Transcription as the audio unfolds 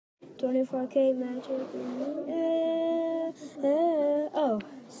24K magic. Oh,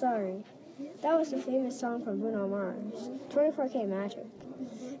 sorry. That was the famous song from Bruno Mars, 24K Magic.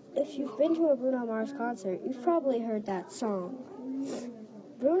 If you've been to a Bruno Mars concert, you've probably heard that song.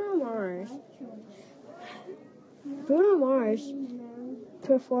 Bruno Mars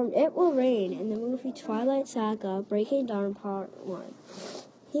performed It Will Rain in the movie Twilight Saga Breaking Dawn Part 1.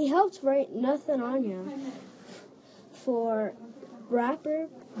 He helped write Nothing on Ya for rapper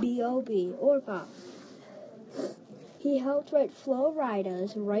B.O.B. or Bob. He helped write Flo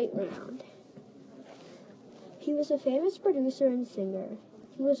Rida's Right Round. He was a famous producer and singer.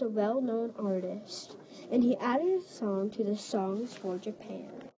 He was a well-known artist, and he added a song to the Songs for Japan.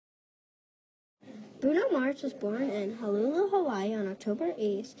 Bruno Mars was born in Honolulu, Hawaii on October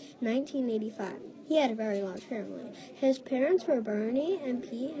 8, 1985. He had a very large family. His parents were Bernie and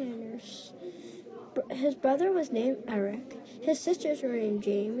P. Hanners. His brother was named Eric. His sisters were named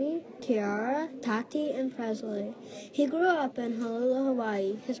Jamie, Tiara, Tati, and Presley. He grew up in Honolulu,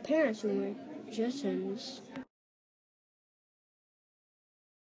 Hawaii. His parents were musicians.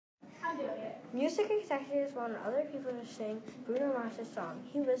 Music executives wanted other people to sing Bruno Mars' song.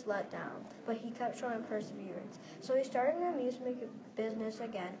 He was let down, but he kept showing perseverance. So he started in the music business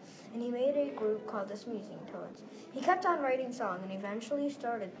again, and he made a group called the Sneezing Toads. He kept on writing songs and eventually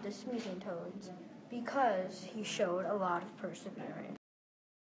started the Sneezing Toads because he showed a lot of perseverance.